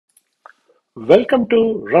Welcome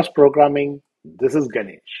to Rust Programming. This is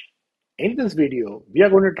Ganesh. In this video, we are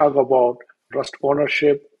going to talk about Rust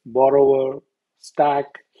ownership, borrower, stack,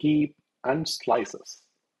 heap, and slices.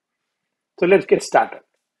 So let's get started.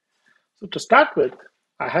 So to start with,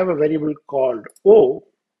 I have a variable called O,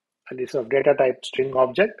 and it's of data type string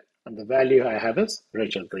object, and the value I have is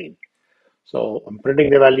Rachel Green. So I'm printing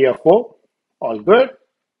the value of O, all good.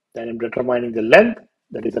 Then I'm determining the length,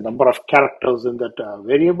 that is the number of characters in that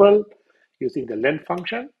variable using the length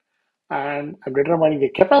function. And I'm determining the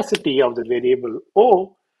capacity of the variable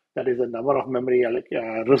O, that is the number of memory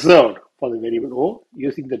reserved for the variable O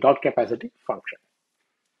using the dot capacity function.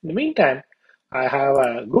 In the meantime, I have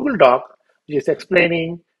a Google Doc which is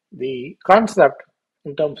explaining the concept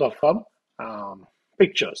in terms of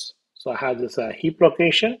pictures. So I have this heap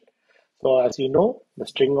location. So as you know, the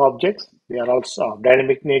string objects, they are also of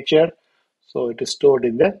dynamic nature. So it is stored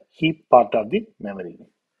in the heap part of the memory,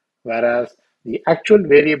 whereas the actual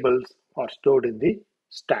variables are stored in the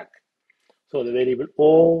stack. So the variable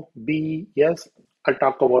O, B, S, I'll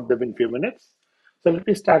talk about them in a few minutes. So let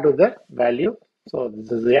me start with the value. So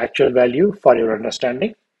this is the actual value for your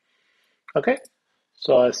understanding. Okay.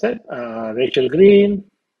 So I said Rachel Green,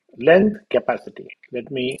 length, capacity.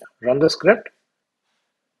 Let me run the script.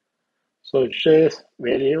 So it says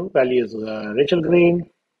value is Rachel Green,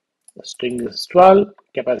 the string is 12,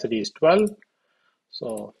 capacity is 12.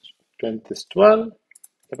 So length is 12,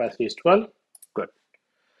 capacity is 12. Good.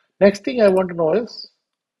 Next thing I want to know is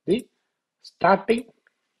the starting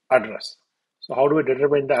address. So how do we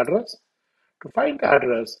determine the address? To find the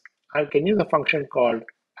address, I can use a function called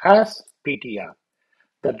as_ptr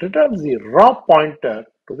that returns the raw pointer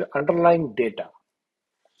to the underlying data.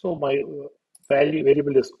 So my value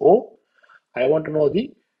variable is O. I want to know the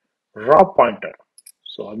raw pointer.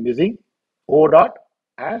 So I'm using O dot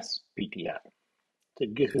as_ptr. So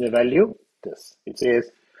it gives me the value this. It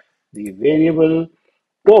says the variable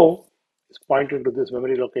O is pointing to this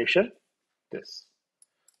memory location this.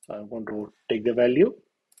 So I'm going to take the value,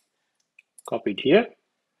 copy it here,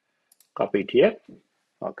 copy it here.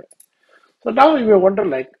 Okay. So now you may wonder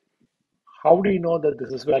like, how do you know that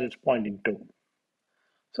this is where it's pointing to?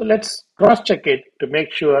 So let's cross check it to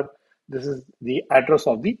make sure this is the address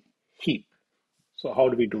of the heap. So how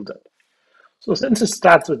do we do that? So since it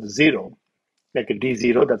starts with 0, like a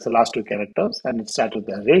D0, that's the last two characters, and it starts with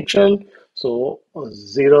the Rachel. So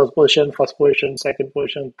 0 position, first position, second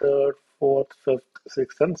position, third, fourth, fifth,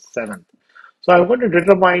 sixth, and seventh. So I'm going to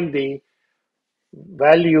determine the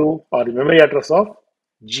value or the memory address of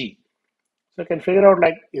G. So I can figure out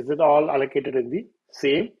like, is it all allocated in the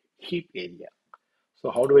same heap area?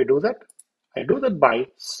 So how do I do that? I do that by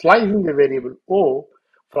slicing the variable O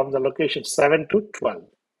from the location 7 to 12.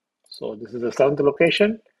 So this is the seventh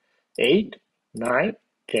location, 8, 9,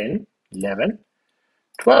 10, 11,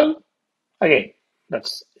 12. Again,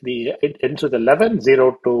 that's it ends with 11,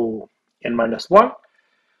 0 to n minus 1.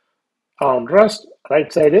 On Rust,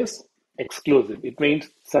 right side is exclusive. It means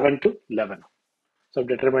 7 to 11. So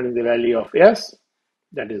determining the value of S,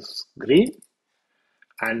 that is green,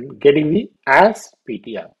 and getting the as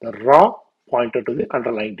PTR, the raw pointer to the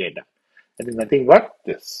underlying data. That is nothing but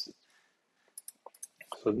this.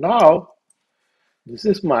 So now this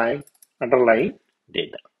is my underlying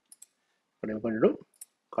data. What I'm going to do?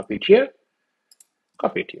 Copy it here,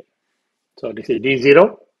 copy it here. So this is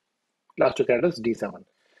D0, last two characters D7.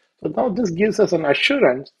 So now this gives us an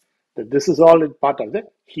assurance that this is all in part of the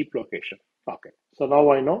heap location. Okay. So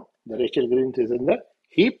now I know the Rachel Greens is in the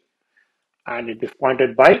heap and it is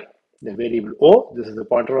pointed by the variable O. This is the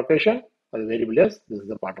pointer location. Or the variable S. This is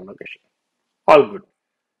the pointer location. All good.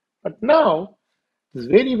 But now this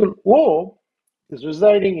variable O is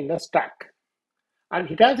residing in a stack and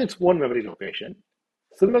it has its own memory location.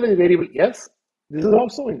 Similarly, the variable S, this is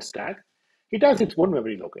also in stack. It has its own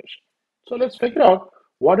memory location. So let's figure out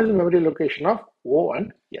what is the memory location of O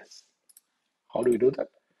and S. How do we do that?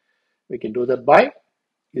 We can do that by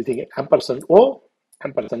using ampersand O,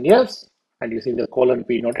 ampersand S, and using the colon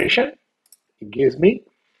P notation. It gives me,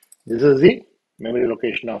 this is the memory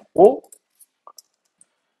location of O.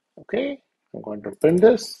 Okay, I'm going to print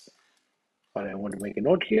this, or I want to make a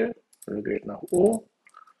note here. Location of O.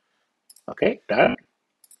 Okay, done.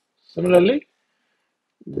 Similarly,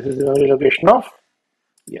 this is the memory location of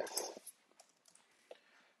yes.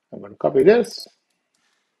 I'm going to copy this.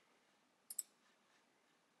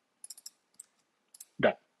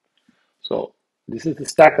 Done. So this is the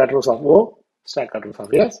stack address of O, stack address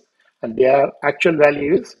of S, and their actual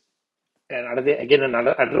value is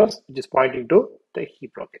another address which is pointing to the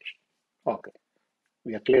heap location. Okay,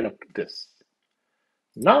 we are clear up to this.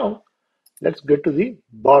 Now let's get to the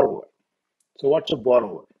borrower. So what's a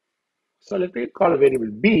borrower? So let me call a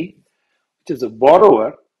variable B, which is a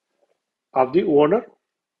borrower of the owner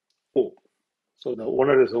O. So the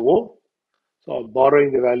owner is O. So I'm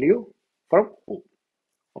borrowing the value from O.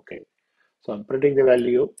 Okay. So I'm printing the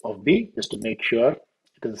value of B just to make sure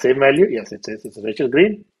it is the same value. Yes, it says it's Rachel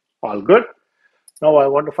Green. All good. Now I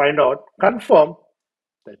want to find out, confirm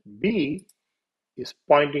that B is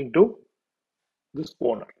pointing to this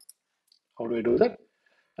owner. How do I do that?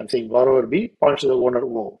 I'm saying borrower B points to the owner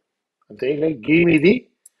O. I'm saying like give me the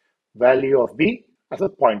value of B as a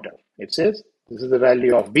pointer. It says this is the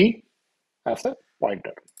value of B as a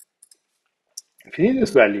pointer. If you need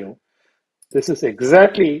this value, this is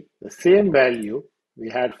exactly the same value we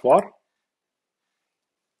had for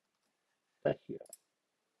here.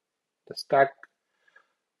 The stack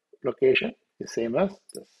location is same as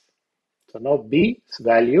this. So now B's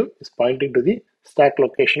value is pointing to the stack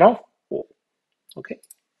location of O. Okay.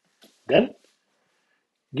 Then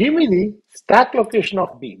give me the stack location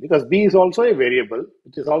of B, because B is also a variable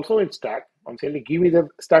which is also in stack. I'm saying give me the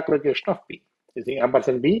stack location of B. Using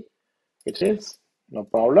ampersand B, it says no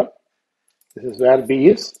problem. This is where B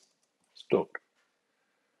is stored.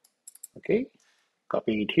 Okay,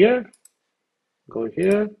 copy it here, go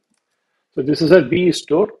here. So this is where B is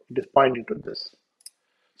stored. It is pointing to this.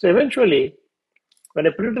 So eventually, when I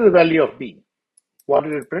printed the value of B, what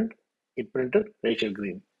did it print? It printed Rachel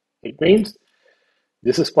Green. It means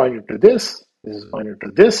this is pointed to this is pointed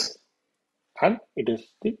to this, and it is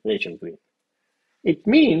the Rachel Green. It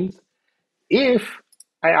means if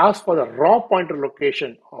I ask for the raw pointer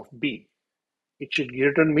location of B, it should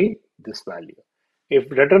return me this value. If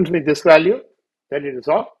it returns me this value, then it is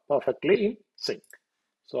all perfectly in sync.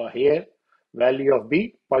 So here, value of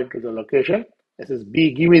B point to the location. This is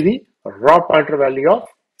B, give me the raw pointer value of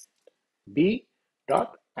B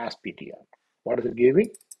dot as PTR. What does it give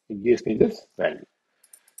me? It gives me this value.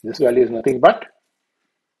 This value is nothing but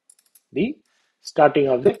the starting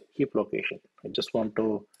of the heap location. I just want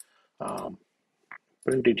to um,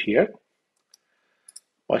 print it here.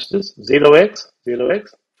 Watch this, 0x, 0x,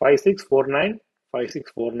 5649,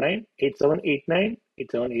 5649, 8789,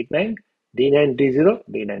 8789, D9, D0,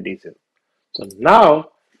 D9, D0. So now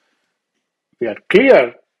we are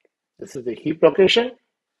clear. This is the heap location.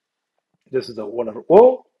 This is the owner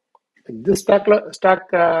O. This stack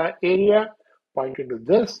area pointing to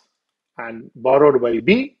this and borrowed by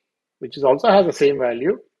B, which is also has the same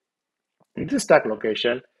value in this stack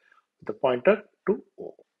location, the pointer to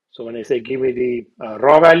O. So when I say give me the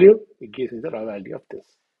raw value, it gives me the raw value of this.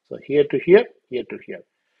 So here to here, here to here.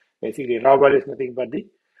 Basically, raw value is nothing but the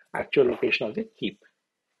actual location of the heap.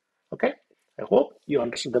 Okay, I hope you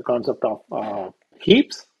understood the concept of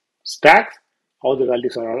heaps, stacks, how the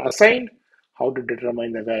values are all assigned, how to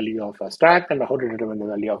determine the value of a stack, and how to determine the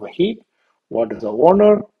value of a heap. What is the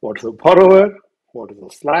owner? What is the borrower? What is the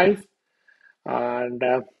slice? And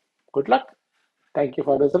good luck. Thank you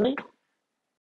for listening.